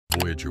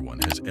Voyager 1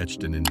 has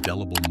etched an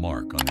indelible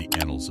mark on the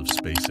annals of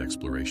space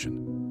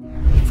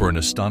exploration. For an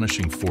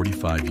astonishing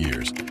 45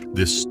 years,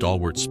 this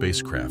stalwart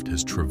spacecraft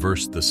has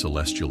traversed the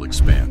celestial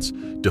expanse,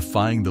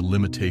 defying the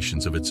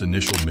limitations of its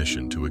initial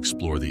mission to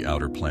explore the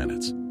outer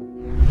planets.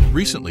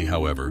 Recently,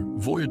 however,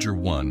 Voyager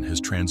 1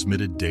 has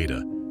transmitted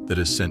data that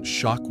has sent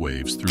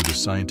shockwaves through the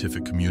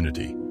scientific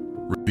community,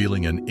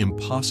 revealing an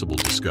impossible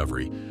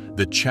discovery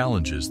that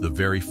challenges the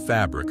very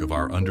fabric of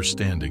our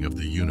understanding of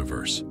the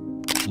universe.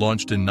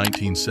 Launched in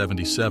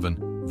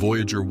 1977,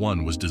 Voyager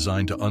 1 was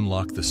designed to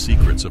unlock the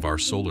secrets of our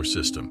solar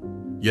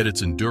system, yet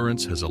its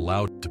endurance has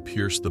allowed it to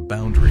pierce the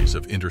boundaries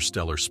of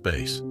interstellar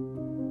space.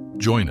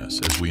 Join us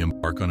as we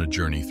embark on a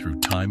journey through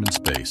time and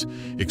space,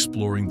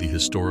 exploring the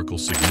historical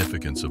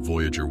significance of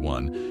Voyager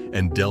 1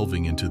 and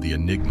delving into the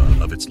enigma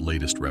of its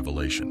latest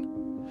revelation.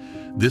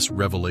 This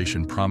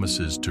revelation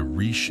promises to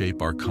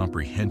reshape our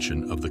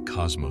comprehension of the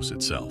cosmos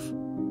itself.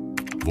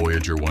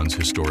 Voyager 1's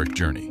historic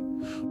journey.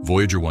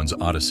 Voyager 1's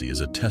odyssey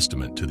is a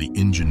testament to the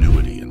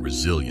ingenuity and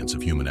resilience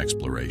of human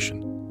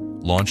exploration.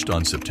 Launched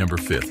on September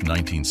 5,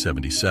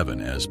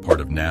 1977 as part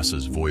of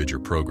NASA's Voyager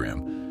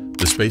program,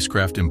 the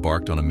spacecraft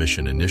embarked on a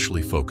mission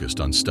initially focused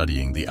on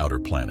studying the outer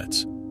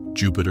planets,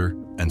 Jupiter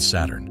and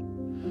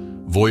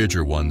Saturn.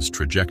 Voyager 1's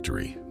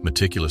trajectory,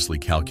 meticulously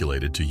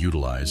calculated to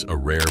utilize a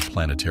rare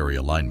planetary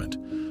alignment,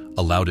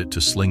 allowed it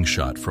to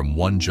slingshot from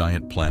one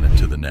giant planet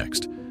to the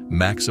next,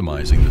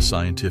 maximizing the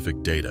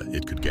scientific data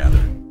it could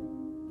gather.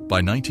 By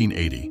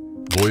 1980,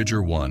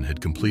 Voyager 1 had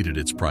completed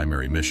its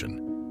primary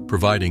mission,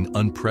 providing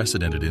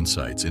unprecedented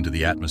insights into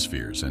the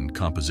atmospheres and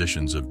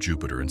compositions of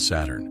Jupiter and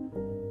Saturn,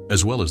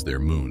 as well as their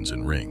moons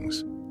and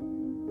rings.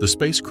 The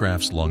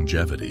spacecraft's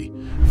longevity,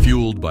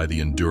 fueled by the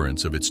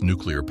endurance of its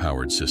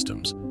nuclear-powered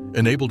systems,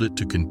 enabled it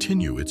to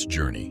continue its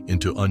journey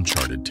into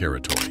uncharted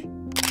territory.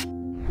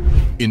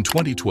 In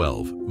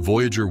 2012,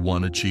 Voyager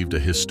 1 achieved a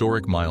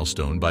historic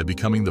milestone by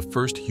becoming the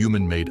first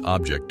human-made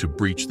object to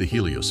breach the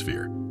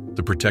heliosphere,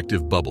 the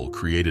protective bubble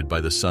created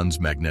by the sun's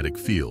magnetic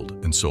field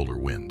and solar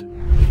wind.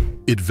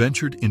 It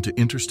ventured into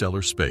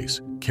interstellar space,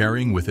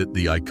 carrying with it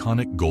the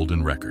iconic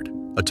Golden Record,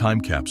 a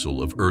time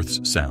capsule of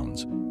Earth's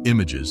sounds,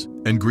 images,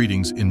 and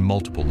greetings in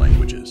multiple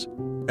languages.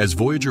 As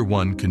Voyager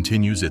 1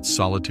 continues its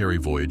solitary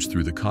voyage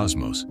through the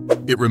cosmos,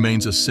 it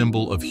remains a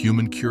symbol of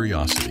human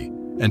curiosity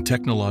and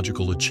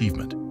technological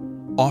achievement,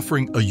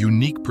 offering a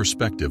unique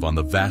perspective on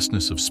the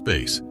vastness of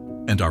space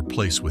and our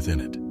place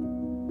within it.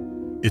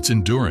 Its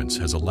endurance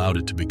has allowed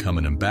it to become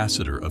an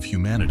ambassador of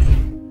humanity,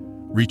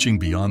 reaching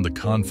beyond the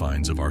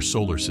confines of our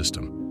solar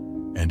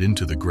system and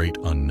into the great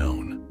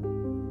unknown.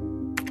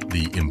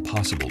 The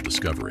impossible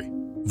discovery.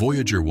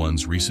 Voyager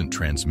 1's recent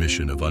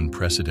transmission of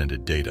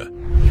unprecedented data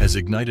has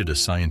ignited a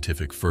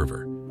scientific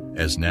fervor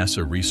as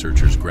NASA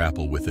researchers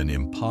grapple with an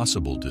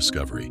impossible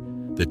discovery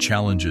that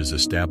challenges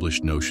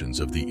established notions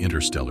of the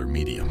interstellar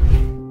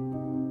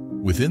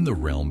medium. Within the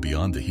realm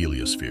beyond the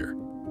heliosphere,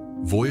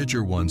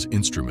 Voyager 1's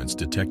instruments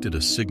detected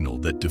a signal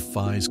that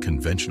defies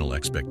conventional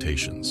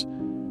expectations,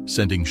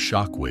 sending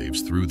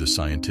shockwaves through the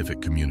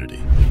scientific community.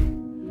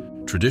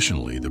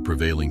 Traditionally, the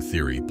prevailing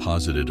theory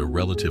posited a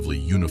relatively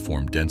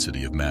uniform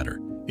density of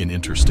matter in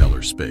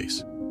interstellar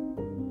space.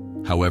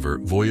 However,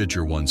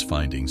 Voyager 1's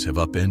findings have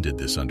upended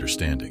this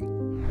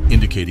understanding,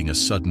 indicating a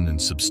sudden and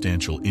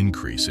substantial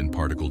increase in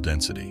particle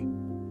density.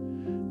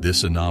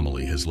 This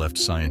anomaly has left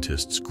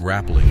scientists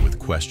grappling with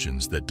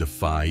questions that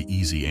defy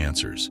easy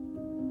answers,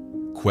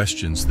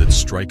 questions that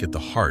strike at the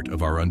heart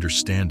of our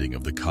understanding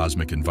of the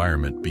cosmic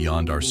environment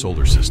beyond our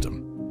solar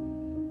system.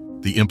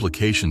 The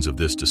implications of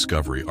this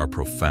discovery are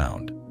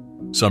profound.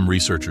 Some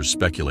researchers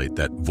speculate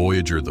that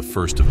Voyager the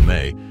 1st of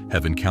May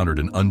have encountered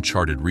an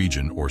uncharted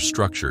region or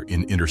structure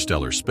in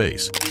interstellar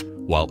space,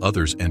 while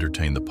others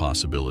entertain the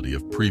possibility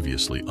of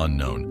previously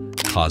unknown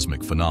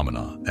cosmic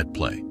phenomena at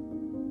play.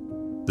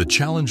 The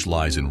challenge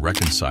lies in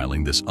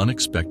reconciling this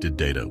unexpected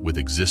data with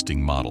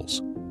existing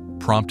models,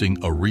 prompting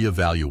a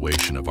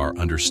reevaluation of our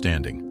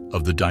understanding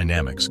of the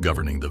dynamics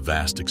governing the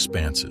vast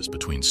expanses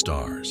between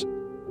stars.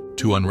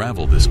 To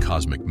unravel this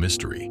cosmic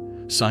mystery,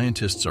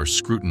 scientists are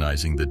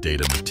scrutinizing the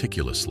data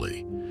meticulously,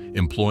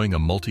 employing a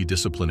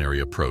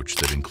multidisciplinary approach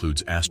that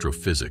includes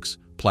astrophysics,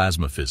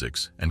 plasma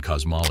physics, and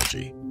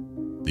cosmology.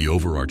 The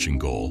overarching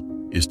goal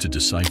is to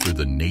decipher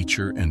the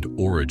nature and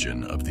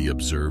origin of the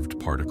observed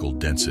particle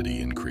density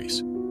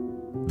increase.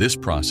 This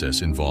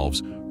process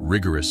involves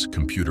rigorous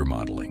computer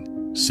modeling,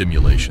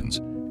 simulations,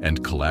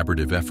 and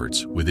collaborative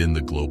efforts within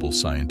the global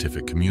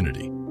scientific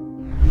community.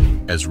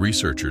 As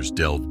researchers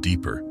delve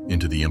deeper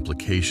into the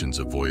implications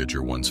of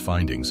Voyager 1's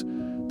findings,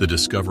 the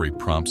discovery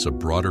prompts a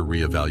broader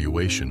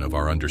reevaluation of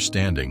our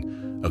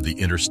understanding of the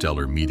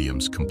interstellar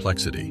medium's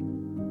complexity.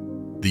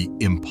 The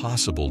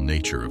impossible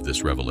nature of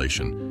this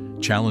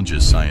revelation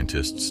challenges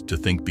scientists to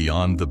think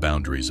beyond the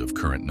boundaries of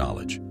current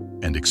knowledge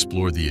and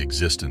explore the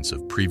existence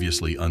of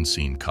previously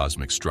unseen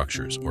cosmic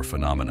structures or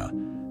phenomena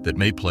that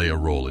may play a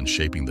role in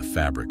shaping the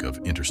fabric of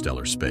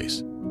interstellar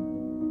space.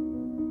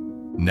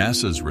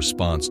 NASA's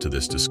response to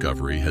this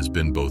discovery has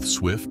been both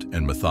swift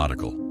and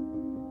methodical.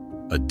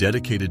 a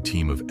dedicated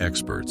team of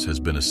experts has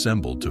been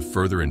assembled to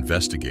further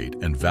investigate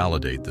and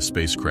validate the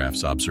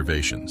spacecraft's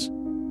observations.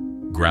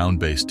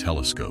 Ground-based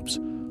telescopes,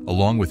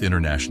 along with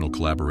international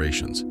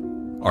collaborations,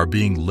 are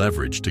being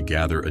leveraged to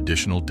gather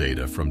additional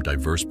data from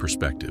diverse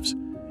perspectives,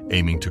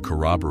 aiming to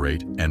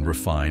corroborate and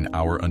refine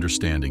our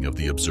understanding of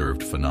the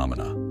observed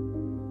phenomena.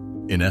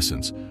 In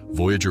essence,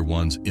 Voyager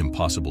 1's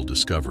impossible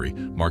discovery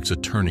marks a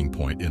turning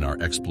point in our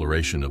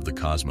exploration of the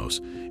cosmos,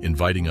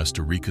 inviting us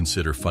to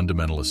reconsider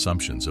fundamental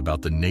assumptions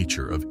about the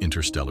nature of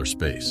interstellar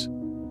space.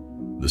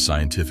 The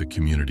scientific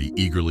community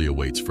eagerly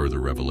awaits further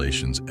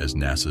revelations as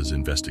NASA's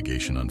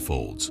investigation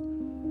unfolds,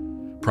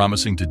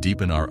 promising to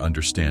deepen our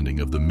understanding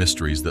of the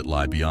mysteries that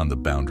lie beyond the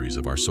boundaries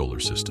of our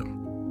solar system.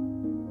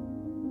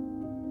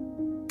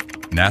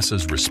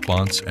 NASA's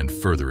response and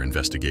further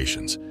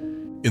investigations.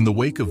 In the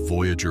wake of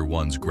Voyager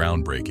 1's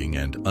groundbreaking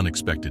and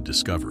unexpected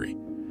discovery,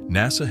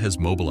 NASA has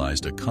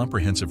mobilized a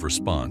comprehensive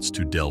response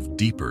to delve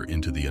deeper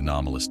into the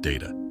anomalous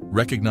data,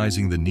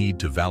 recognizing the need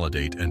to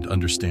validate and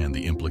understand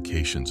the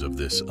implications of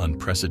this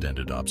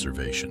unprecedented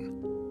observation.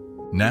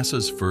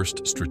 NASA's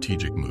first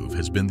strategic move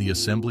has been the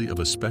assembly of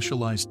a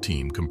specialized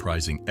team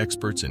comprising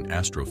experts in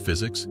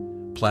astrophysics,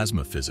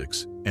 plasma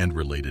physics, and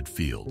related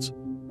fields.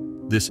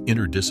 This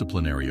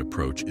interdisciplinary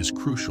approach is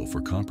crucial for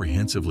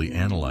comprehensively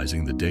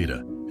analyzing the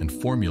data and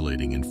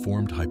formulating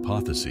informed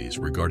hypotheses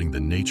regarding the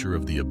nature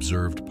of the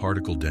observed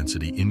particle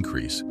density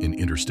increase in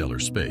interstellar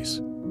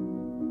space.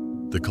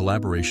 The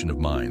collaboration of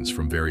minds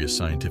from various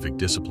scientific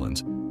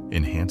disciplines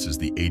enhances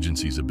the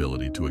agency's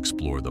ability to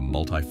explore the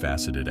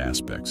multifaceted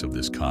aspects of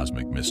this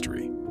cosmic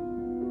mystery.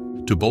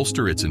 To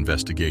bolster its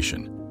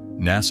investigation,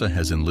 NASA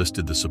has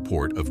enlisted the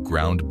support of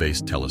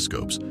ground-based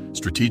telescopes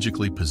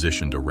strategically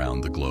positioned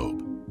around the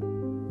globe.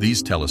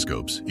 These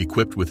telescopes,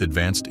 equipped with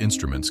advanced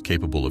instruments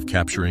capable of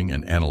capturing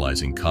and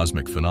analyzing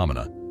cosmic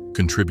phenomena,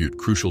 contribute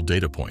crucial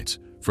data points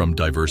from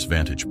diverse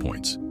vantage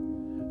points.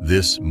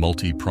 This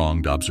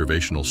multi-pronged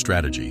observational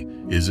strategy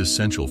is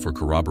essential for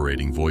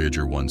corroborating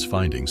Voyager 1's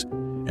findings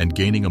and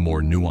gaining a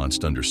more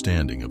nuanced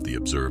understanding of the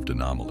observed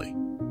anomaly.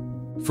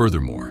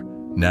 Furthermore,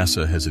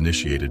 NASA has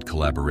initiated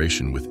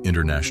collaboration with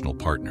international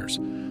partners,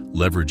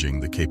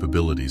 leveraging the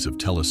capabilities of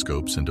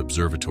telescopes and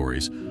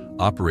observatories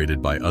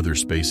operated by other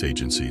space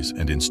agencies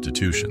and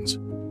institutions.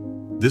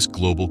 This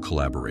global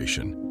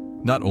collaboration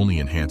not only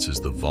enhances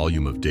the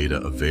volume of data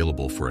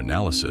available for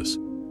analysis,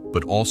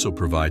 but also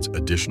provides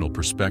additional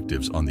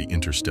perspectives on the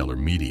interstellar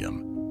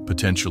medium,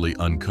 potentially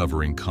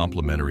uncovering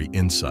complementary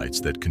insights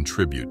that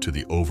contribute to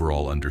the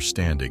overall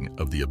understanding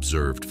of the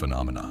observed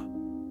phenomena.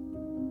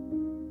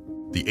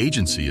 The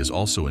agency is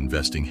also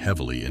investing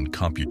heavily in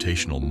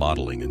computational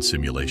modeling and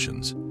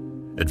simulations.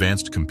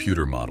 Advanced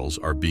computer models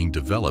are being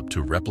developed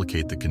to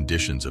replicate the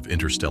conditions of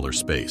interstellar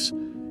space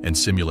and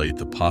simulate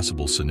the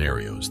possible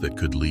scenarios that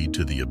could lead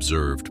to the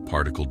observed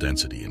particle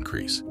density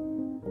increase.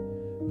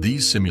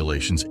 These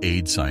simulations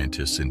aid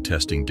scientists in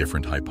testing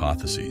different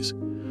hypotheses,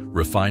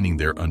 refining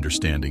their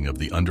understanding of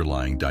the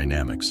underlying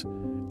dynamics,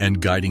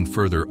 and guiding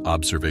further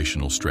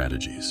observational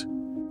strategies.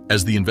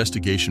 As the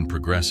investigation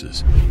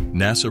progresses,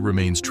 NASA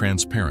remains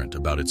transparent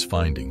about its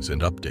findings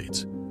and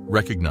updates,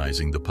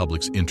 recognizing the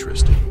public's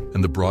interest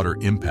and the broader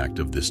impact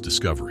of this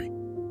discovery.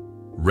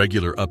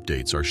 Regular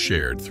updates are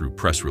shared through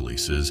press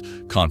releases,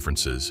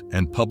 conferences,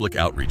 and public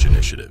outreach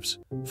initiatives,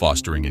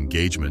 fostering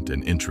engagement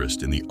and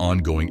interest in the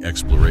ongoing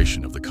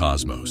exploration of the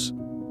cosmos.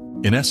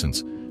 In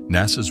essence,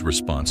 NASA's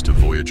response to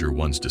Voyager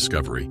 1's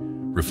discovery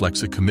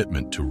reflects a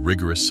commitment to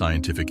rigorous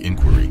scientific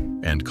inquiry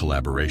and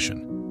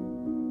collaboration.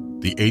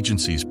 The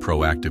agency's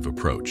proactive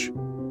approach,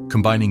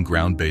 combining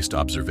ground-based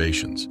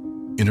observations,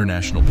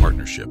 international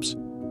partnerships,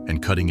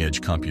 and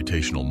cutting-edge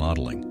computational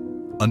modeling,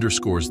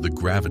 underscores the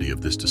gravity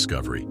of this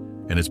discovery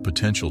and its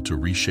potential to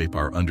reshape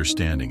our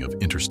understanding of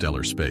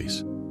interstellar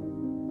space.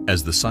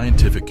 As the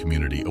scientific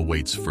community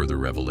awaits further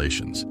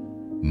revelations,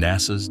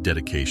 NASA's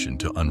dedication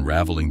to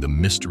unraveling the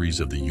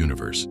mysteries of the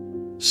universe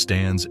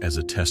stands as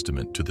a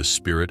testament to the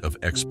spirit of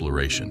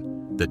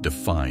exploration that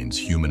defines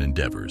human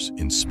endeavors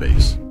in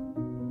space.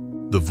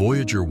 The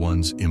Voyager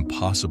 1's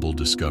impossible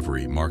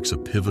discovery marks a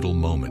pivotal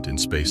moment in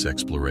space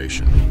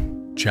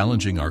exploration,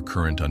 challenging our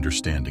current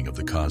understanding of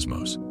the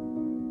cosmos.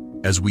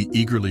 As we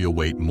eagerly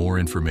await more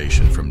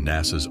information from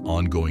NASA's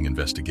ongoing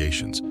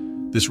investigations,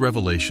 this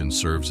revelation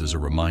serves as a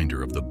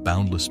reminder of the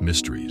boundless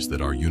mysteries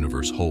that our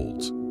universe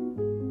holds.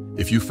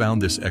 If you found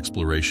this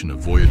exploration of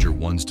Voyager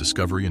 1's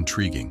discovery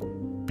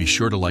intriguing, be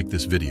sure to like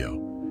this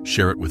video,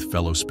 share it with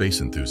fellow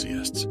space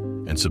enthusiasts,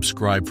 and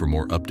subscribe for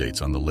more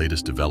updates on the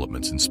latest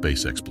developments in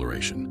space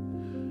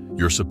exploration.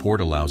 Your support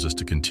allows us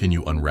to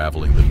continue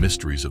unraveling the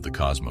mysteries of the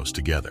cosmos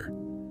together.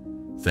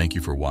 Thank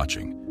you for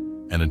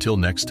watching, and until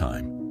next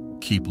time,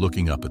 keep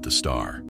looking up at the star.